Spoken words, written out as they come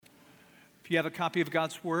If you have a copy of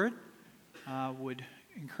God's Word, I would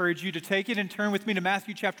encourage you to take it and turn with me to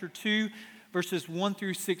Matthew chapter 2, verses 1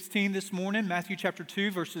 through 16 this morning. Matthew chapter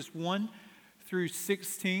 2, verses 1 through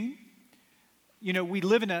 16. You know, we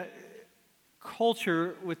live in a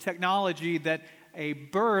culture with technology that a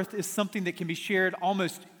birth is something that can be shared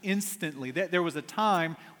almost instantly. There was a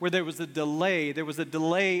time where there was a delay. There was a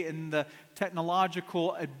delay in the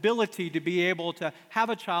technological ability to be able to have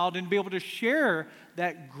a child and be able to share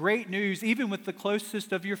that great news even with the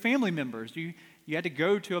closest of your family members. You had to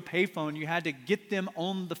go to a payphone. You had to get them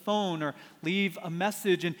on the phone or leave a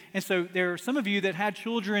message. And so there are some of you that had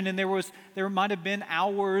children, and there might have been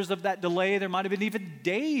hours of that delay. There might have been even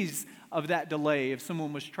days of that delay if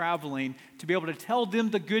someone was traveling to be able to tell them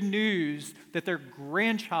the good news that their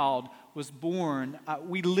grandchild was born.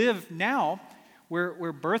 We live now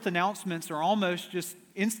where birth announcements are almost just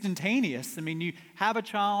instantaneous. I mean, you have a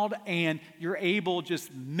child and you're able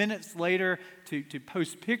just minutes later to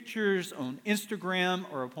post pictures on Instagram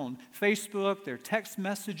or upon Facebook. There are text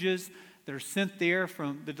messages that are sent there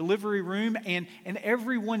from the delivery room, and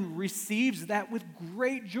everyone receives that with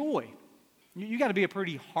great joy. You got to be a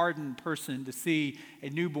pretty hardened person to see a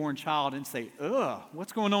newborn child and say, ugh,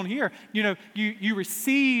 what's going on here? You know, you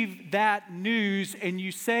receive that news, and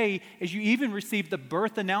you say, as you even receive the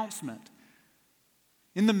birth announcement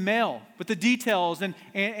in the mail with the details and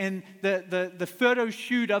the photo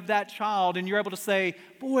shoot of that child, and you're able to say,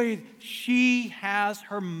 boy, she has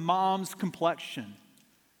her mom's complexion.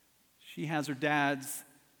 She has her dad's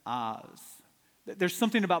eyes. There's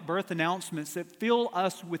something about birth announcements that fill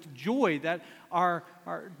us with joy, that our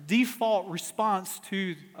default response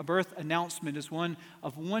to a birth announcement is one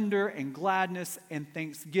of wonder and gladness and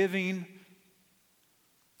thanksgiving.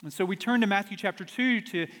 And so we turn to Matthew chapter 2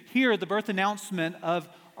 to hear the birth announcement of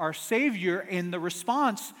our Savior, and the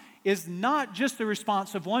response is not just the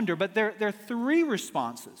response of wonder, but there are three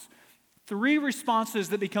responses. Three responses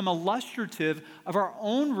that become illustrative of our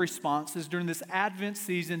own responses during this Advent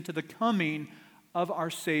season to the coming of our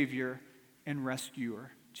Savior and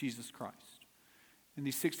Rescuer, Jesus Christ. In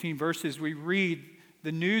these 16 verses, we read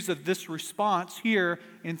the news of this response here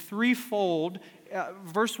in threefold.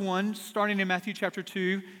 Verse 1, starting in Matthew chapter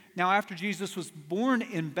 2, now after Jesus was born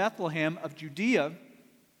in Bethlehem of Judea,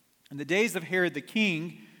 in the days of Herod the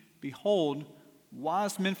king, behold,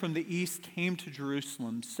 wise men from the east came to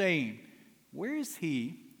Jerusalem, saying, where is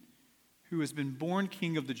he who has been born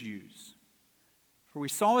King of the Jews? For we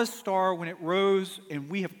saw his star when it rose, and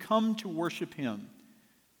we have come to worship him.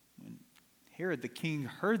 When Herod the king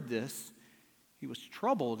heard this, he was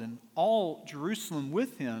troubled, and all Jerusalem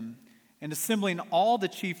with him. And assembling all the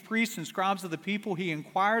chief priests and scribes of the people, he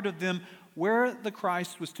inquired of them where the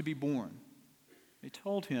Christ was to be born. They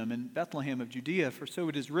told him, in Bethlehem of Judea, for so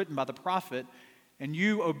it is written by the prophet, and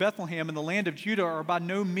you, O Bethlehem, in the land of Judah, are by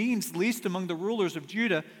no means least among the rulers of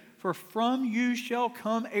Judah, for from you shall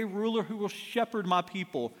come a ruler who will shepherd my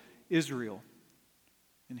people, Israel.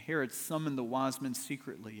 And Herod summoned the wise men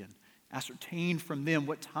secretly and ascertained from them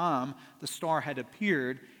what time the star had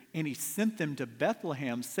appeared, and he sent them to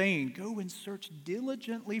Bethlehem, saying, go and search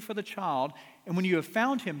diligently for the child, and when you have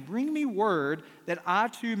found him, bring me word that I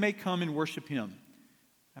too may come and worship him.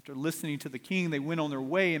 After listening to the king, they went on their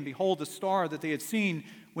way, and behold, the star that they had seen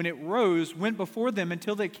when it rose went before them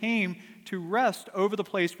until they came to rest over the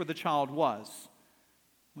place where the child was.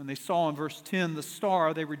 When they saw in verse 10 the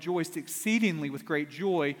star, they rejoiced exceedingly with great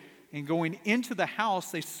joy. And going into the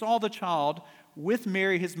house, they saw the child with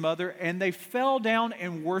Mary his mother, and they fell down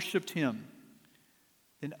and worshipped him.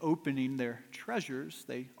 Then opening their treasures,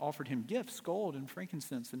 they offered him gifts, gold and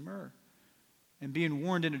frankincense and myrrh. And being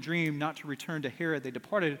warned in a dream not to return to Herod, they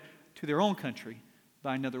departed to their own country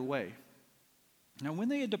by another way. Now when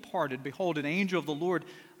they had departed, behold, an angel of the Lord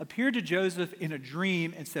appeared to Joseph in a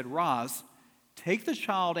dream and said, rise, take the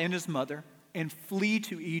child and his mother, and flee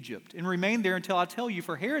to Egypt, and remain there until I tell you,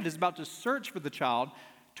 for Herod is about to search for the child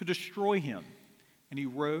to destroy him. And he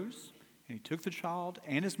rose, and he took the child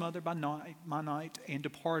and his mother by night, and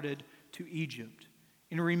departed to Egypt,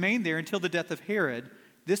 and remained there until the death of Herod.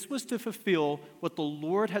 This was to fulfill what the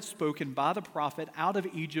Lord had spoken by the prophet, out of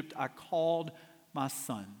Egypt I called my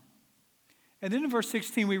son. And then in verse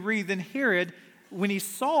 16 we read, then Herod, when he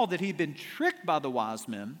saw that he'd been tricked by the wise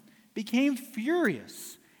men, became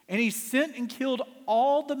furious, and he sent and killed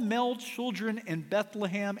all the male children in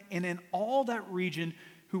Bethlehem and in all that region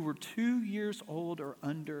who were 2 years old or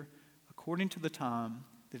under, according to the time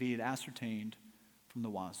that he had ascertained from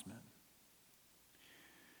the wise men.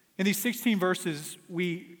 In these 16 verses,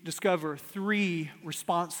 we discover three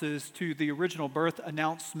responses to the original birth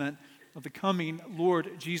announcement of the coming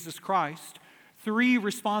Lord Jesus Christ. three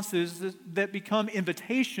responses that become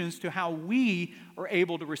invitations to how we are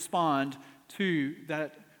able to respond to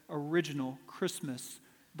that original Christmas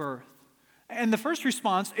birth. And the first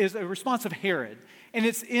response is a response of Herod. And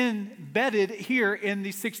it's embedded here in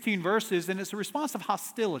these 16 verses, and it's a response of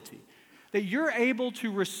hostility. That you're able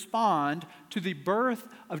to respond to the birth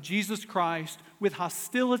of Jesus Christ with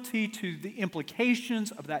hostility to the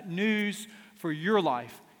implications of that news for your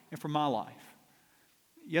life and for my life.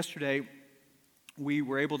 Yesterday, we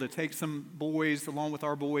were able to take some boys along with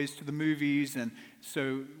our boys to the movies, and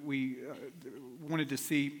so we wanted to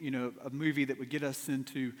see, a movie that would get us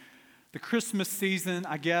into the Christmas season,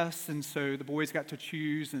 I guess, and so the boys got to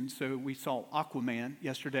choose, and so we saw Aquaman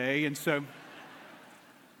yesterday, and so,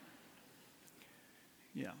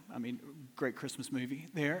 great Christmas movie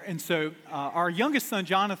there. And so our youngest son,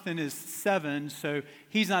 Jonathan, is 7, so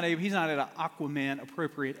he's not at an Aquaman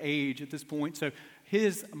appropriate age at this point, so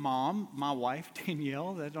his mom, my wife,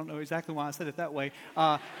 Danielle, I don't know exactly why I said it that way,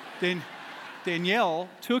 Danielle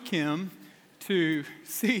took him to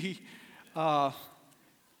see, what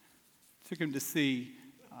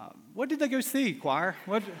did they go see, choir?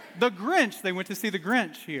 The Grinch. They went to see The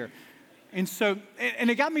Grinch here. And so, and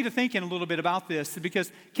it got me to thinking a little bit about this, because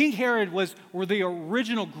King Herod were the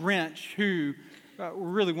original Grinch who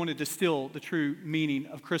really wanted to steal the true meaning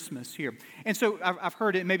of Christmas here. And so I've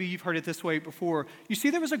heard it, maybe you've heard it this way before. You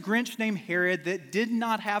see, there was a Grinch named Herod that did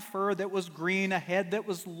not have fur that was green, a head that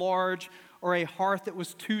was large, or a heart that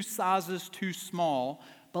was 2 sizes too small.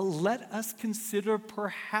 But let us consider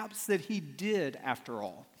perhaps that he did after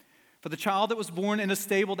all. For the child that was born in a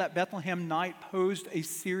stable that Bethlehem night posed a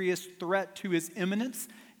serious threat to his eminence,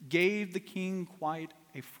 gave the king quite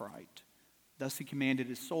a fright. Thus he commanded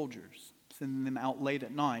his soldiers, sending them out late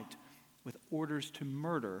at night with orders to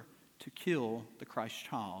murder, to kill the Christ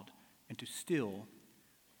child, and to steal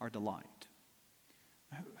our delight.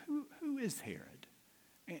 Who is Herod?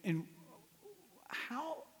 And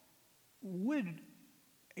how would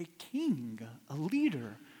a king, a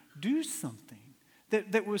leader, do something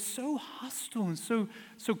that was so hostile and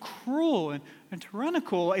so cruel and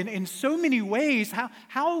tyrannical in so many ways?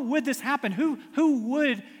 How would this happen? Who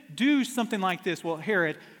would do something like this? Well,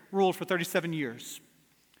 Herod ruled for 37 years.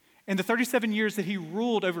 And the 37 years that he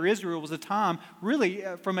ruled over Israel was a time, really,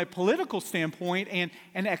 from a political standpoint and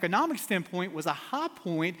an economic standpoint, was a high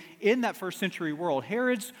point in that first century world.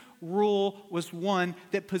 Herod's rule was one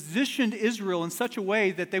that positioned Israel in such a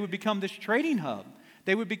way that they would become this trading hub.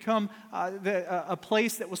 They would become a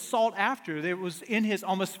place that was sought after. There was, in his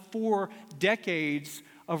almost 4 decades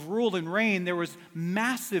of rule and reign, there was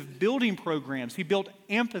massive building programs. He built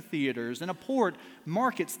amphitheaters and a port,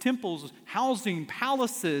 markets, temples, housing,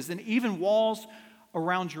 palaces, and even walls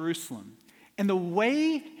around Jerusalem. And the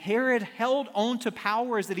way Herod held on to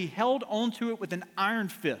power is that he held on to it with an iron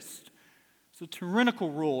fist. It's a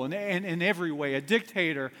tyrannical rule in every way, a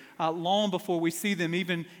dictator long before we see them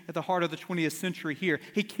even at the heart of the 20th century here.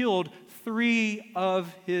 He killed 3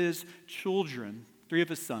 of his children, 3 of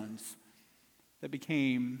his sons, that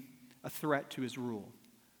became a threat to his rule.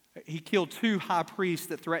 He killed 2 high priests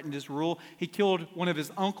that threatened his rule. He killed one of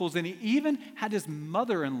his uncles, and he even had his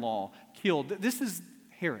mother-in-law killed. This is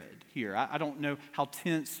Herod here. I don't know how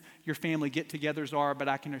tense your family get-togethers are, but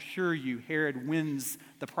I can assure you Herod wins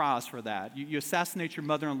the prize for that. You assassinate your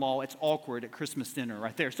mother-in-law, it's awkward at Christmas dinner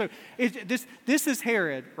right there. So this is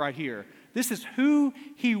Herod right here. This is who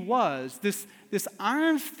he was, this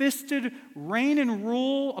iron-fisted reign and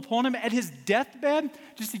rule upon him at his deathbed.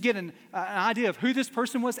 Just to get an idea of who this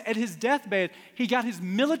person was, at his deathbed, he got his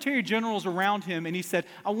military generals around him, and he said,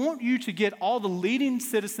 I want you to get all the leading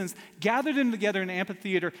citizens, gather them together in an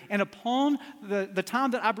amphitheater, and upon the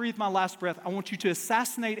time that I breathe my last breath, I want you to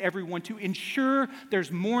assassinate everyone to ensure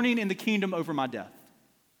there's mourning in the kingdom over my death.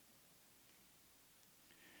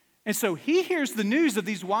 And so he hears the news of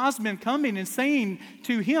these wise men coming and saying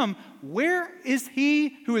to him, where is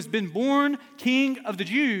he who has been born king of the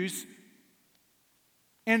Jews?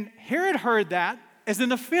 And Herod heard that as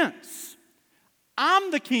an offense.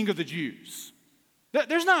 I'm the king of the Jews.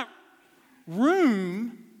 There's not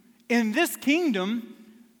room in this kingdom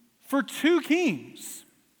for 2 kings.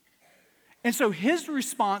 And so his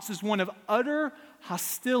response is one of utter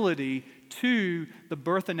hostility to the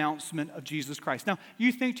birth announcement of Jesus Christ. Now,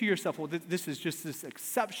 you think to yourself, well, this is just this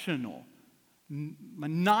exceptional,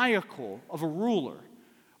 maniacal of a ruler.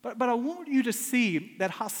 But I want you to see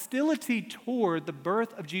that hostility toward the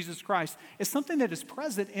birth of Jesus Christ is something that is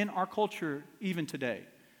present in our culture even today.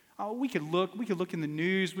 We could look in the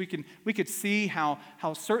news. We could see how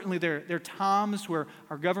certainly there are times where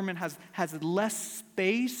our government has less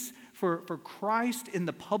space for Christ in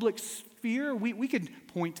the public sphere, we could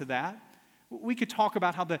point to that. We could talk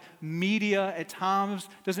about how the media at times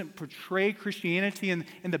doesn't portray Christianity in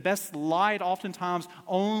the best light, oftentimes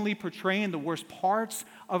only portraying the worst parts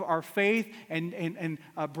of our faith and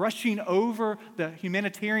brushing over the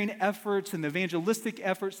humanitarian efforts and the evangelistic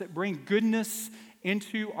efforts that bring goodness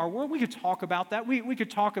into our world. We could talk about that. We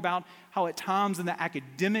could talk about how at times in the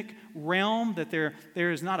academic realm that there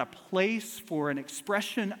is not a place for an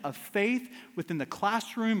expression of faith within the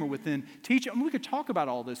classroom or within teaching. I mean, we could talk about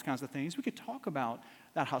all those kinds of things. We could talk about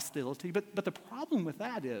that hostility. But the problem with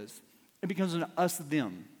that is it becomes an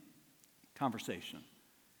us-them conversation.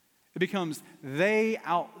 It becomes they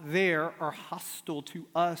out there are hostile to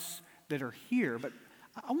us that are here. But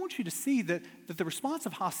I want you to see that the response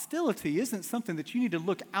of hostility isn't something that you need to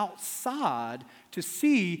look outside to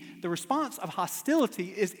see. The response of hostility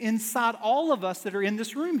is inside all of us that are in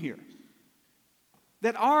this room here.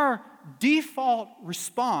 That our default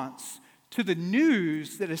response to the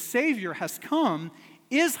news that a Savior has come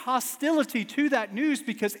is hostility to that news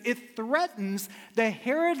because it threatens the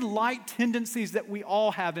Herod-like tendencies that we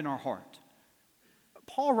all have in our heart.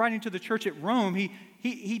 Paul, writing to the church at Rome,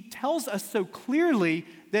 he tells us so clearly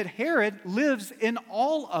that Herod lives in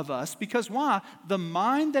all of us because why? The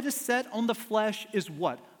mind that is set on the flesh is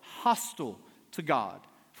what? Hostile to God.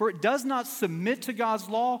 For it does not submit to God's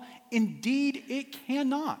law. Indeed, it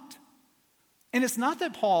cannot. And it's not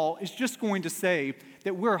that Paul is just going to say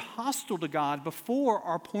that we're hostile to God before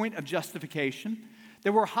our point of justification,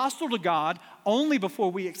 that we're hostile to God only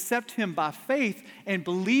before we accept Him by faith and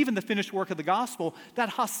believe in the finished work of the gospel. That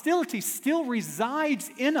hostility still resides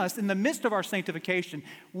in us in the midst of our sanctification.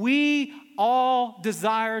 We all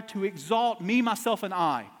desire to exalt me, myself, and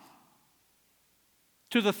I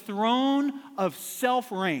to the throne of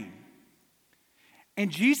self-reign. And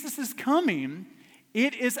Jesus' coming,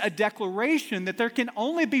 it is a declaration that there can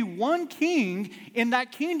only be one king in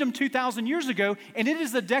that kingdom 2,000 years ago, and it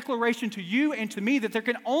is a declaration to you and to me that there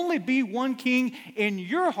can only be one king in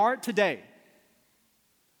your heart today.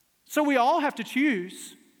 So we all have to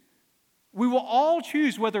choose. We will all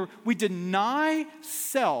choose whether we deny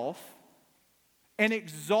self and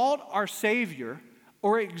exalt our Savior,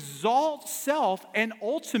 or exalt self and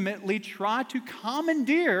ultimately try to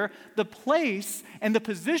commandeer the place and the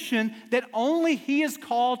position that only He is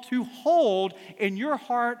called to hold in your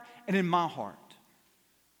heart and in my heart.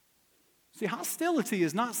 See, hostility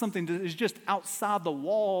is not something that is just outside the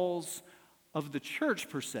walls of the church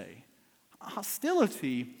per se.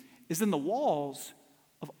 Hostility is in the walls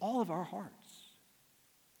of all of our hearts.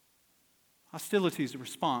 Hostility is a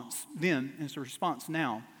response then, and it's a response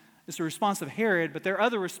now. It's a response of Herod, but there are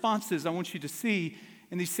other responses I want you to see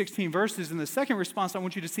in these 16 verses. And the second response I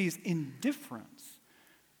want you to see is indifference.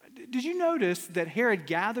 Did you notice that Herod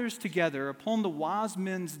gathers together upon the wise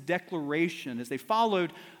men's declaration as they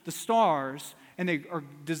followed the stars and they are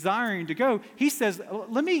desiring to go? He says,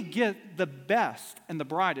 let me get the best and the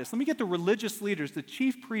brightest. Let me get the religious leaders, the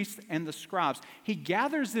chief priests and the scribes. He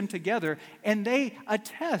gathers them together and they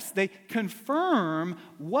attest, they confirm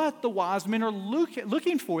what the wise men are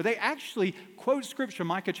looking for. They actually quote scripture,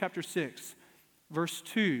 Micah chapter 6. Verse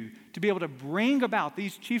 2, to be able to bring about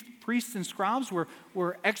these chief priests and scribes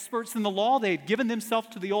were experts in the law. They had given themselves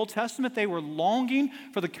to the Old Testament. They were longing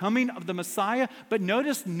for the coming of the Messiah. But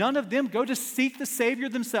notice none of them go to seek the Savior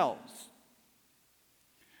themselves.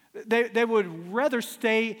 They would rather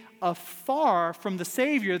stay afar from the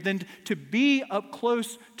Savior than to be up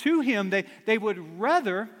close to Him. They would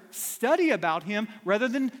rather study about Him rather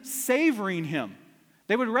than savoring Him.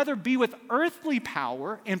 They would rather be with earthly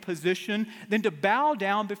power and position than to bow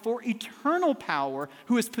down before eternal power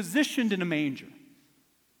who is positioned in a manger.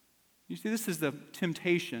 You see, this is the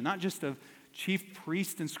temptation, not just of chief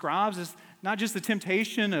priests and scribes. It's not just the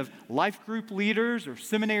temptation of life group leaders or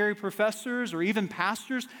seminary professors or even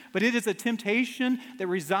pastors, but it is a temptation that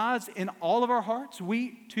resides in all of our hearts.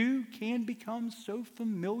 We too can become so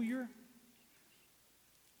familiar.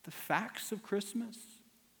 The facts of Christmas.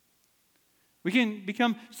 We can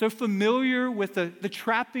become so familiar with the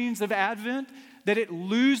trappings of Advent that it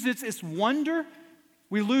loses its wonder.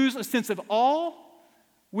 We lose a sense of awe.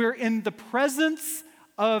 We're in the presence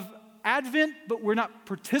of Advent, but we're not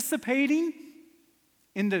participating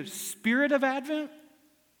in the spirit of Advent.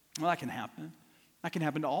 Well, that can happen. That can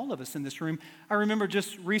happen to all of us in this room. I remember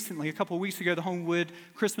just recently, a couple of weeks ago, the Homewood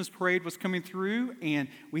Christmas parade was coming through, and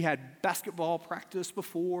we had basketball practice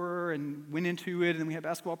before and went into it, and then we had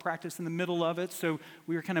basketball practice in the middle of it. So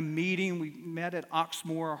we were kind of meeting. We met at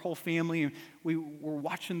Oxmoor, our whole family, and we were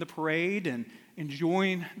watching the parade and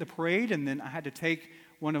enjoying the parade. And then I had to take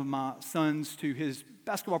one of my sons to his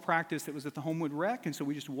basketball practice that was at the Homewood Rec, and so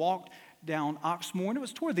we just walked down Oxmoor, and it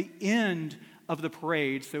was toward the end of the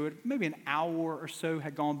parade, so maybe an hour or so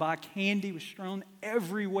had gone by. Candy was strewn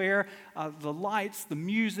everywhere, the lights, the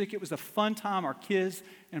music. It was a fun time. Our kids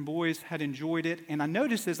and boys had enjoyed it, and I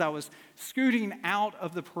noticed as I was scooting out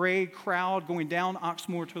of the parade crowd, going down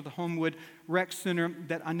Oxmoor to the Homewood Rec Center,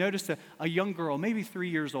 that I noticed a young girl, maybe 3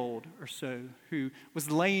 years old or so, who was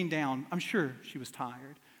laying down. I'm sure she was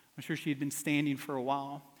tired. I'm sure she had been standing for a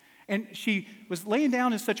while. And she was laying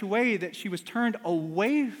down in such a way that she was turned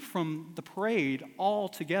away from the parade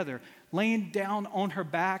altogether, laying down on her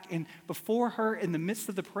back. And before her, in the midst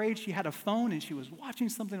of the parade, she had a phone and she was watching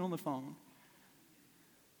something on the phone.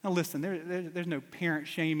 Now listen, there's no parent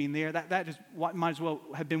shaming there. That just might as well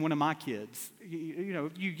have been one of my kids. You know,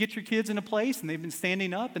 you get your kids in a place and they've been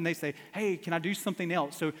standing up and they say, hey, can I do something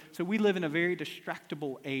else? So we live in a very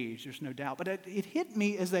distractible age, there's no doubt. But it hit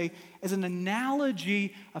me as an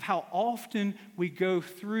analogy of how often we go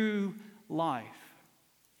through life.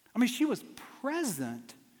 I mean, she was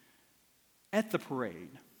present at the parade.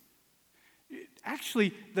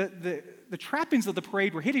 Actually, the trappings of the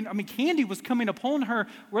parade were hitting. I mean, Candy was coming upon her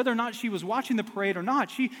whether or not she was watching the parade or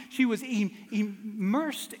not. She was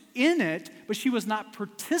immersed in it, but she was not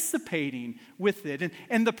participating with it.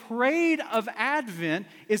 And the parade of Advent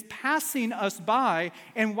is passing us by,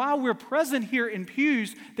 and while we're present here in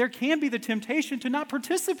pews, there can be the temptation to not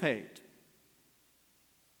participate,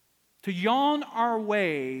 to yawn our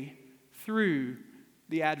way through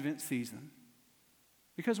the Advent season.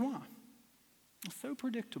 Because why? It's so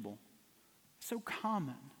predictable, so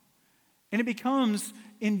common. And it becomes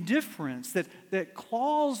indifference that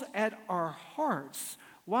claws at our hearts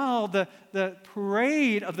while the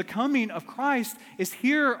parade of the coming of Christ is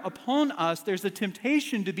here upon us. There's a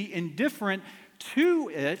temptation to be indifferent to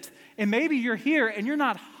it. And maybe you're here and you're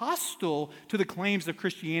not hostile to the claims of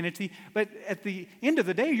Christianity, but at the end of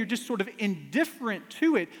the day, you're just sort of indifferent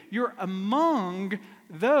to it. You're among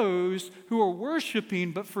those who are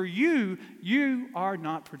worshiping, but for you, you are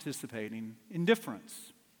not participating.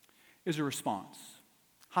 Indifference is a response.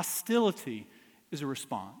 Hostility is a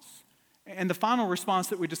response. And the final response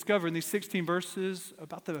that we discover in these 16 verses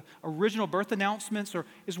about the original birth announcements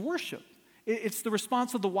is worship. It's the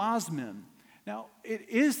response of the wise men. Now, it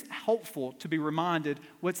is helpful to be reminded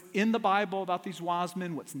what's in the Bible about these wise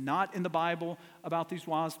men, what's not in the Bible about these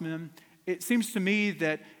wise men. It seems to me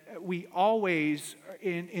that we always,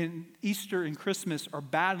 in Easter and Christmas, are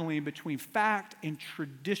battling between fact and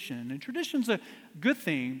tradition. And tradition's a good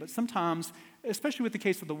thing, but sometimes, especially with the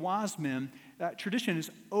case of the wise men, tradition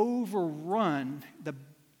has overrun the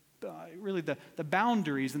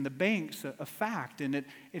boundaries and the banks of fact, and it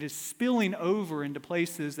is spilling over into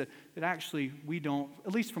places that actually we don't,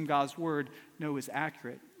 at least from God's word, know is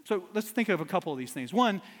accurate. So let's think of a couple of these things.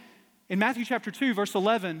 One, in Matthew chapter 2, verse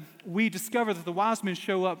 11, we discover that the wise men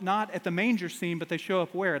show up not at the manger scene, but they show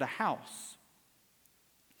up where? At a house.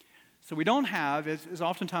 So we don't have, as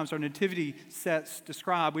oftentimes our nativity sets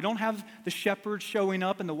describe, we don't have the shepherds showing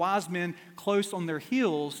up and the wise men close on their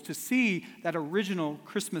heels to see that original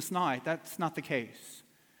Christmas night. That's not the case.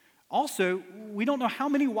 Also, we don't know how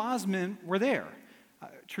many wise men were there.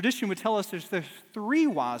 Tradition would tell us there's 3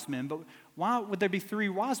 wise men, but why would there be 3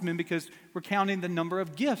 wise men? Because we're counting the number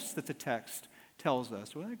of gifts that the text tells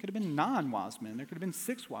us. Well, there could have been 9 wise men. There could have been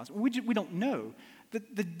 6 wise men. We don't know.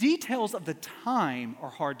 The details of the time are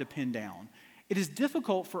hard to pin down. It is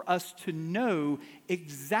difficult for us to know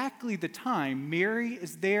exactly the time. Mary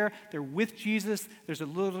is there. They're with Jesus.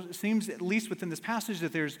 It seems at least within this passage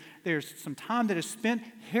that there's some time that is spent.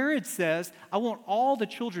 Herod says, I want all the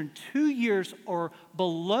children 2 years or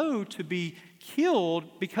below to be killed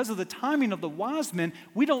because of the timing of the wise men.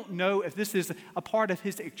 We don't know if this is a part of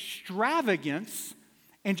his extravagance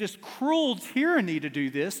and just cruel tyranny to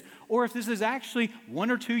do this, or if this is actually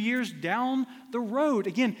 1 or 2 years down the road.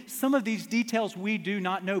 Again, some of these details we do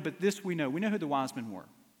not know, but this we know. We know who the wise men were.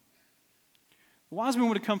 The wise men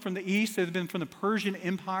would have come from the east. They'd have been from the Persian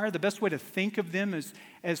Empire. The best way to think of them is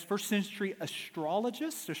as first century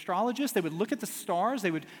astrologists. They would look at the stars.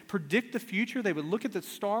 They would predict the future. They would look at the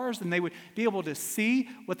stars, and they would be able to see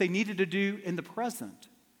what they needed to do in the present.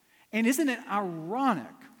 And isn't it ironic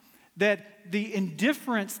that the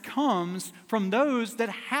indifference comes from those that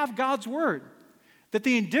have God's word? That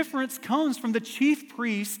the indifference comes from the chief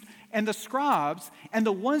priests and the scribes, and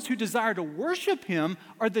the ones who desire to worship him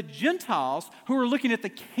are the Gentiles who are looking at the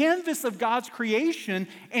canvas of God's creation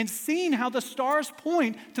and seeing how the stars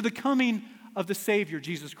point to the coming of the Savior,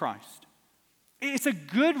 Jesus Christ. It's a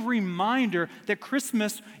good reminder that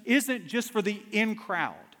Christmas isn't just for the in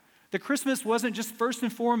crowd. That Christmas wasn't just first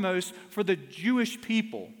and foremost for the Jewish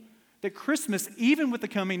people. That Christmas, even with the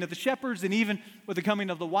coming of the shepherds and even with the coming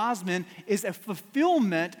of the wise men, is a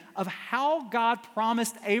fulfillment of how God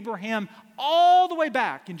promised Abraham all the way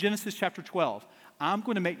back in Genesis chapter 12. I'm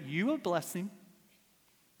going to make you a blessing,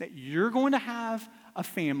 that you're going to have a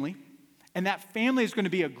family, and that family is going to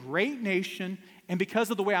be a great nation, and because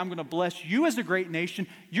of the way I'm going to bless you as a great nation,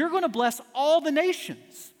 you're going to bless all the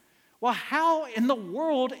nations. Well, how in the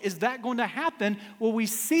world is that going to happen? Well, we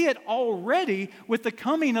see it already with the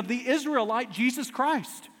coming of the Israelite Jesus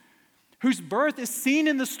Christ, whose birth is seen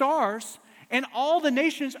in the stars, and all the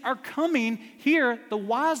nations are coming here. The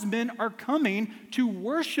wise men are coming to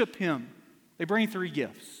worship him. They bring 3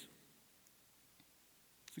 gifts.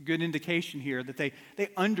 It's a good indication here that they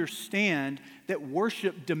understand that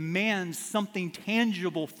worship demands something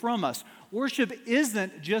tangible from us. Worship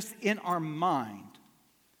isn't just in our mind.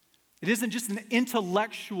 It isn't just an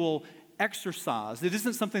intellectual exercise. It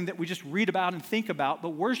isn't something that we just read about and think about, but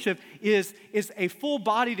worship is a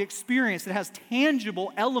full-bodied experience that has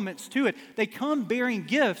tangible elements to it. They come bearing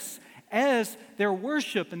gifts as their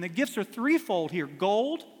worship, and the gifts are threefold here: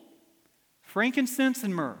 gold, frankincense,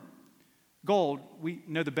 and myrrh. Gold, we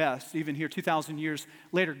know the best, even here 2,000 years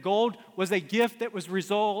later. Gold was a gift that was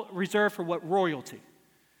reserved for what? Royalty.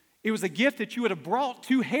 It was a gift that you would have brought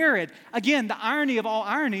to Herod. Again, the irony of all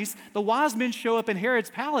ironies, the wise men show up in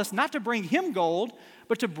Herod's palace not to bring him gold,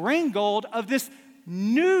 but to bring gold of this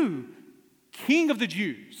new king of the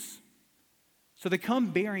Jews. So they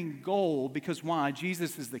come bearing gold because why?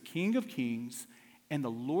 Jesus is the King of Kings and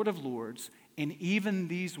the Lord of Lords, and even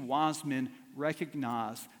these wise men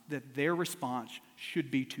recognize that their response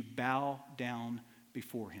should be to bow down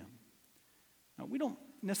before him. Now, we don't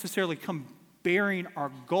necessarily come bearing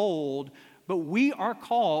our gold, but we are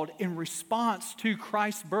called in response to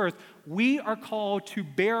Christ's birth. We are called to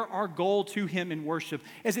bear our gold to him in worship,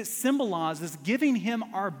 as it symbolizes giving him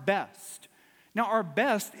our best. Now, our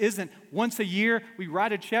best isn't once a year we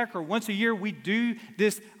write a check, or once a year we do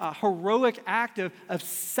this heroic act of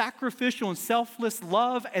sacrificial and selfless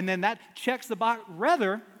love, and then that checks the box.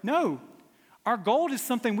 Rather, no. Our gold is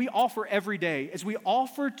something we offer every day as we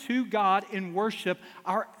offer to God in worship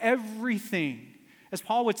our everything. As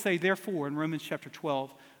Paul would say, therefore, in Romans chapter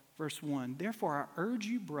 12, verse 1, therefore I urge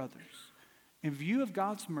you, brothers, in view of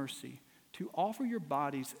God's mercy, to offer your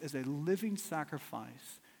bodies as a living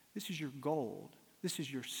sacrifice. This is your gold. This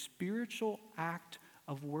is your spiritual act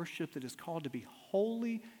of worship that is called to be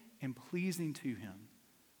holy and pleasing to him.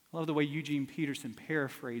 I love the way Eugene Peterson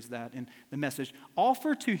paraphrased that in the Message.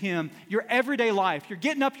 Offer to him your everyday life. You're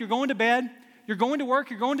getting up, you're going to bed, you're going to work,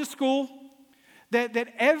 you're going to school. That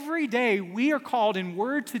every day we are called in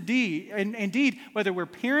word to deed, and indeed, whether we're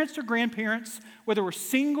parents or grandparents, whether we're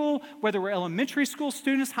single, whether we're elementary school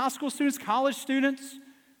students, high school students, college students,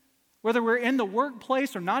 whether we're in the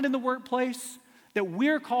workplace or not in the workplace, that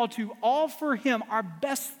we're called to offer him our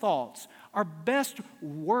best thoughts, our best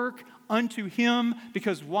work unto him,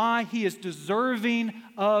 because why? He is deserving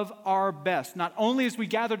of our best. Not only as we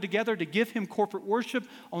gather together to give him corporate worship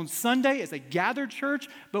on Sunday as a gathered church,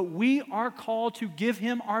 but we are called to give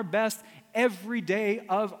him our best every day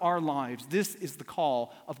of our lives. This is the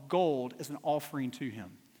call of gold as an offering to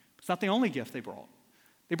him. It's not the only gift they brought.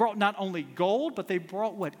 They brought not only gold, but they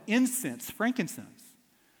brought what? Incense, frankincense.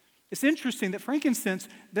 It's interesting that frankincense,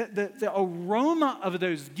 the aroma of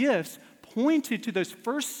those gifts pointed to those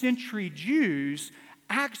first century Jews'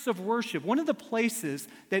 acts of worship. One of the places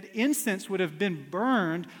that incense would have been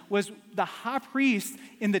burned was the high priest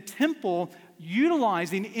in the temple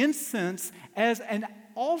utilizing incense as an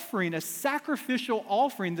offering, a sacrificial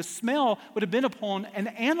offering. The smell would have been upon an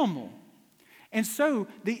animal. And so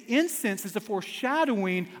the incense is a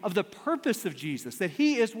foreshadowing of the purpose of Jesus, that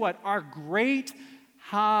he is what? Our great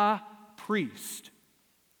high priest.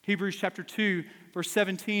 Hebrews chapter 2, verse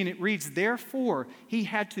 17, it reads, therefore, he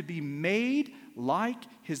had to be made like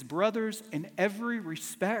his brothers in every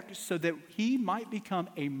respect so that he might become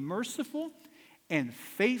a merciful and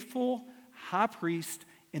faithful high priest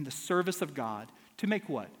in the service of God to make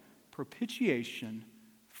what? Propitiation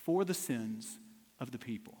for the sins of the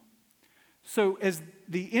people. So as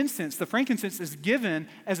the incense, the frankincense is given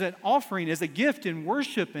as an offering, as a gift in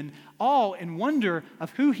worship and awe and wonder of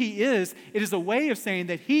who he is, it is a way of saying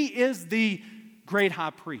that he is the great high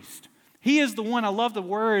priest. He is the one, I love the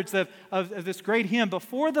words of this great hymn,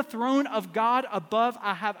 before the throne of God above,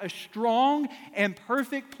 I have a strong and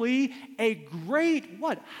perfect plea, a great,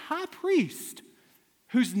 what? High priest,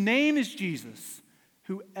 whose name is Jesus,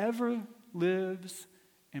 who ever lives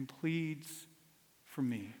and pleads for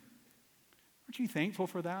me. Aren't you thankful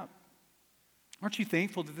for that? Aren't you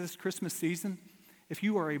thankful that this Christmas season, if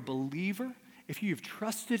you are a believer, if you have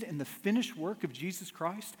trusted in the finished work of Jesus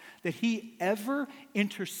Christ, that he ever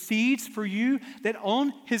intercedes for you, that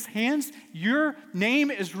on his hands your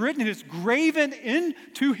name is written, it is graven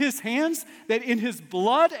into his hands, that in his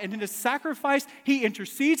blood and in his sacrifice, he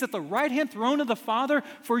intercedes at the right-hand throne of the Father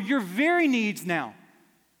for your very needs now.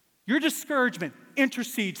 Your discouragement,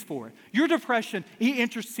 intercedes for it. Your depression, he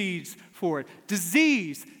intercedes for it.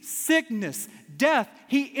 Disease, sickness, death,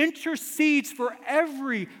 he intercedes for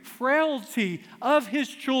every frailty of his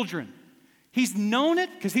children. He's known it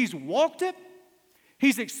because he's walked it.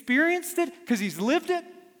 He's experienced it because he's lived it.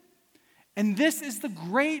 And this is the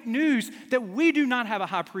great news, that we do not have a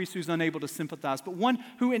high priest who's unable to sympathize, but one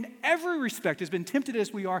who in every respect has been tempted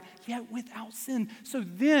as we are, yet without sin. So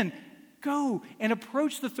then, go and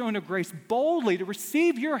approach the throne of grace boldly to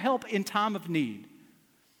receive your help in time of need.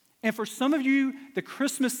 And for some of you, the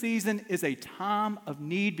Christmas season is a time of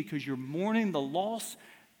need because you're mourning the loss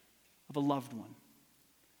of a loved one.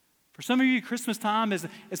 For some of you, Christmas time is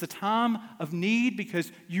a time of need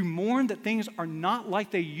because you mourn that things are not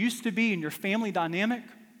like they used to be in your family dynamic.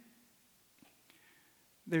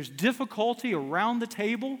 There's difficulty around the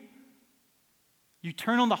table. You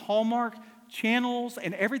turn on the Hallmark channels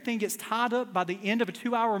and everything gets tied up by the end of a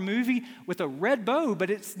 2-hour movie with a red bow, but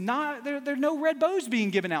it's not, there are no red bows being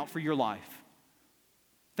given out for your life.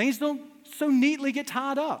 Things don't so neatly get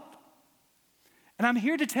tied up. And I'm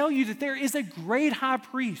here to tell you that there is a great high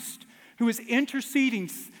priest who is interceding,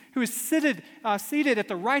 who is seated at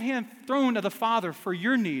the right-hand throne of the Father for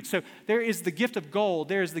your needs. So there is the gift of gold,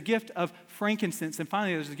 there is the gift of frankincense, and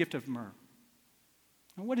finally there's the gift of myrrh.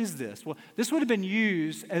 And what is this? Well, this would have been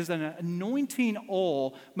used as an anointing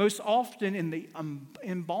oil, most often in the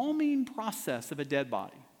embalming process of a dead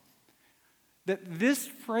body. That this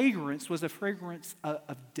fragrance was a fragrance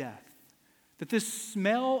of death. That this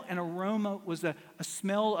smell and aroma was a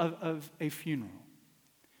smell of a funeral.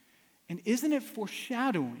 And isn't it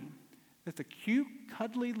foreshadowing that the cute,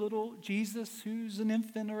 cuddly little Jesus, who's an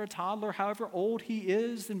infant or a toddler, however old he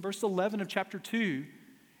is, in verse 11 of chapter 2,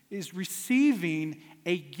 is receiving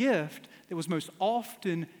a gift that was most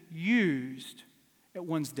often used at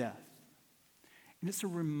one's death. And it's a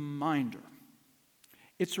reminder.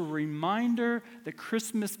 It's a reminder that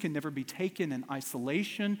Christmas can never be taken in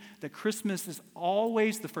isolation, that Christmas is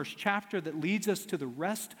always the first chapter that leads us to the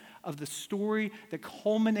rest of the story that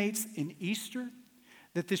culminates in Easter,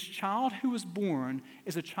 that this child who was born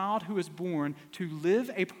is a child who is born to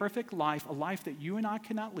live a perfect life, a life that you and I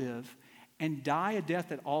cannot live, and die a death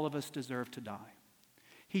that all of us deserve to die.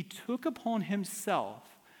 He took upon himself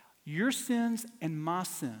your sins and my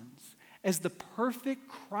sins as the perfect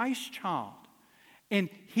Christ child. And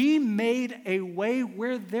he made a way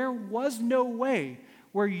where there was no way,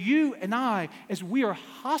 where you and I, as we are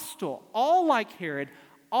hostile, all like Herod,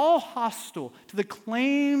 all hostile to the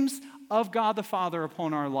claims of God the Father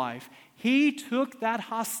upon our life, he took that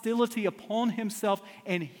hostility upon himself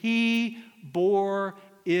and he bore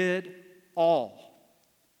it all.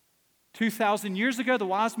 2,000 years ago, the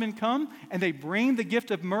wise men come and they bring the gift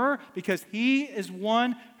of myrrh because he is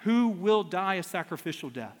one who will die a sacrificial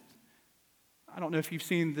death. I don't know if you've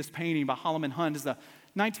seen this painting by Holman Hunt. It's a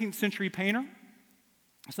 19th century painter.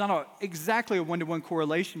 It's not exactly a one-to-one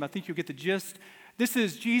correlation, but I think you'll get the gist. This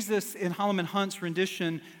is Jesus in Holman Hunt's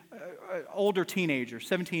rendition, older teenager,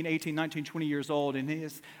 17, 18, 19, 20 years old. And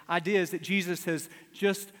his idea is that Jesus has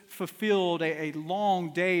just fulfilled a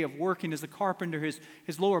long day of working as a carpenter.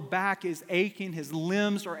 His lower back is aching, his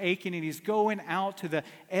limbs are aching, and he's going out to the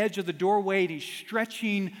edge of the doorway and he's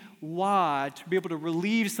stretching wide to be able to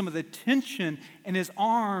relieve some of the tension in his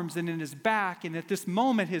arms and in his back. And at this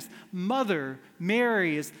moment, his mother,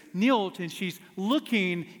 Mary, is knelt and she's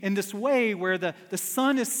looking in this way where the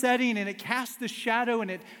sun is setting and it casts this shadow,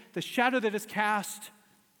 and the shadow that is cast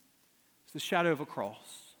is the shadow of a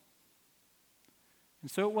cross. And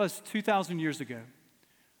so it was 2,000 years ago,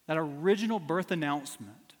 that original birth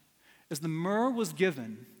announcement, as the myrrh was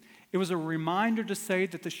given, it was a reminder to say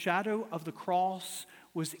that the shadow of the cross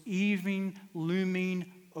was even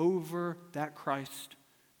looming over that Christ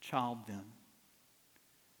child then.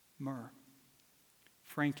 Myrrh,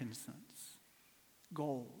 frankincense,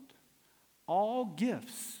 gold, all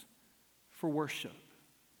gifts for worship.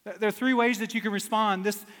 There are 3 ways that you can respond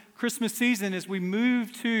this Christmas season as we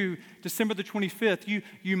move to December the 25th.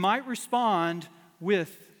 You might respond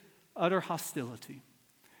with utter hostility.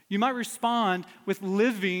 You might respond with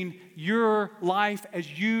living your life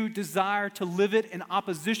as you desire to live it in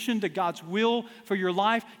opposition to God's will for your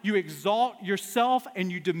life. You exalt yourself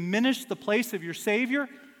and you diminish the place of your Savior.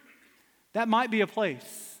 That might be a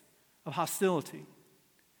place of hostility.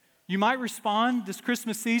 You might respond this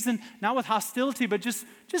Christmas season not with hostility, but just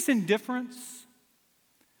indifference.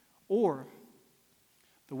 Or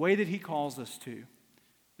the way that he calls us to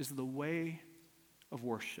is the way of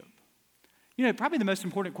worship. You know, probably the most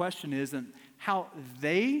important question isn't how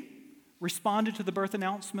they responded to the birth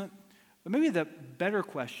announcement, but maybe the better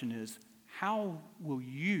question is, how will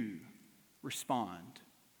you respond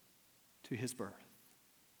to his birth?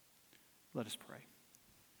 Let us pray.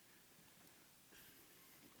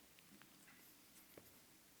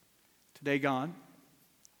 Today, God,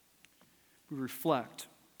 we reflect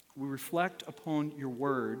upon your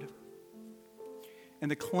word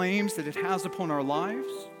and the claims that it has upon our lives.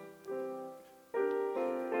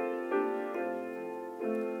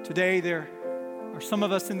 Today, there are some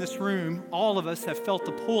of us in this room, all of us have felt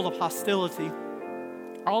the pull of hostility.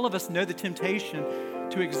 All of us know the temptation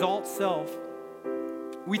to exalt self.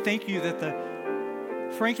 We thank you that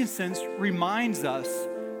the frankincense reminds us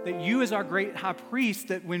that you as our great high priest,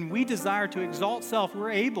 that when we desire to exalt self,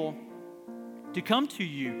 we're able to come to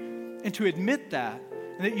you and to admit that,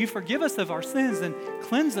 and that you forgive us of our sins and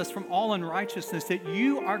cleanse us from all unrighteousness, that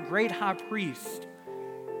you, our great high priest,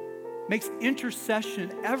 makes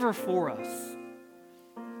intercession ever for us.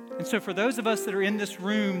 And so for those of us that are in this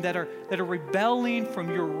room that are rebelling from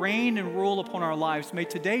your reign and rule upon our lives, may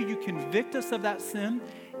today you convict us of that sin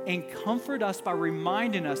and comfort us by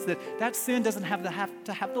reminding us that that sin doesn't have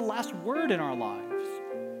to have the last word in our lives.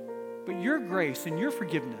 But your grace and your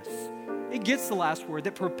forgiveness, it gets the last word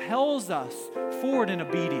that propels us forward in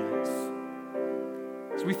obedience.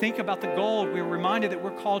 As we think about the gold, we're reminded that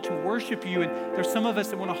we're called to worship you, and there's some of us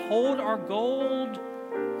that want to hold our gold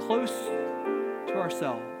close to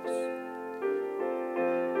ourselves.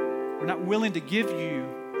 We're not willing to give you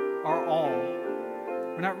our all.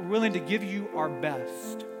 We're not willing to give you our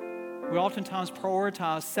best. We oftentimes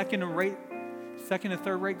prioritize second and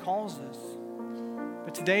third rate causes.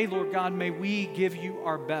 But today, Lord God, may we give you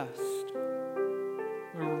our best.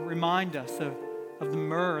 Remind us of the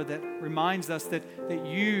myrrh that reminds us that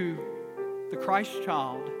you, the Christ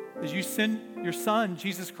child, as you send your Son,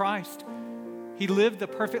 Jesus Christ, he lived the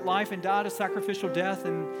perfect life and died a sacrificial death.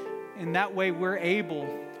 And in that way, we're able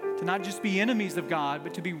to not just be enemies of God,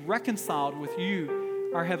 but to be reconciled with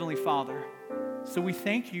you, our Heavenly Father. So we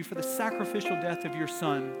thank you for the sacrificial death of your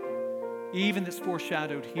Son, even that's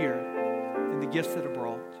foreshadowed here in the gifts that are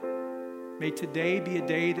brought. May today be a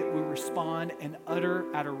day that we respond in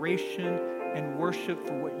utter adoration and worship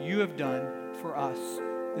for what you have done for us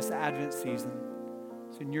this Advent season.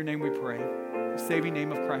 So in your name we pray, in the saving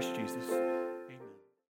name of Christ Jesus.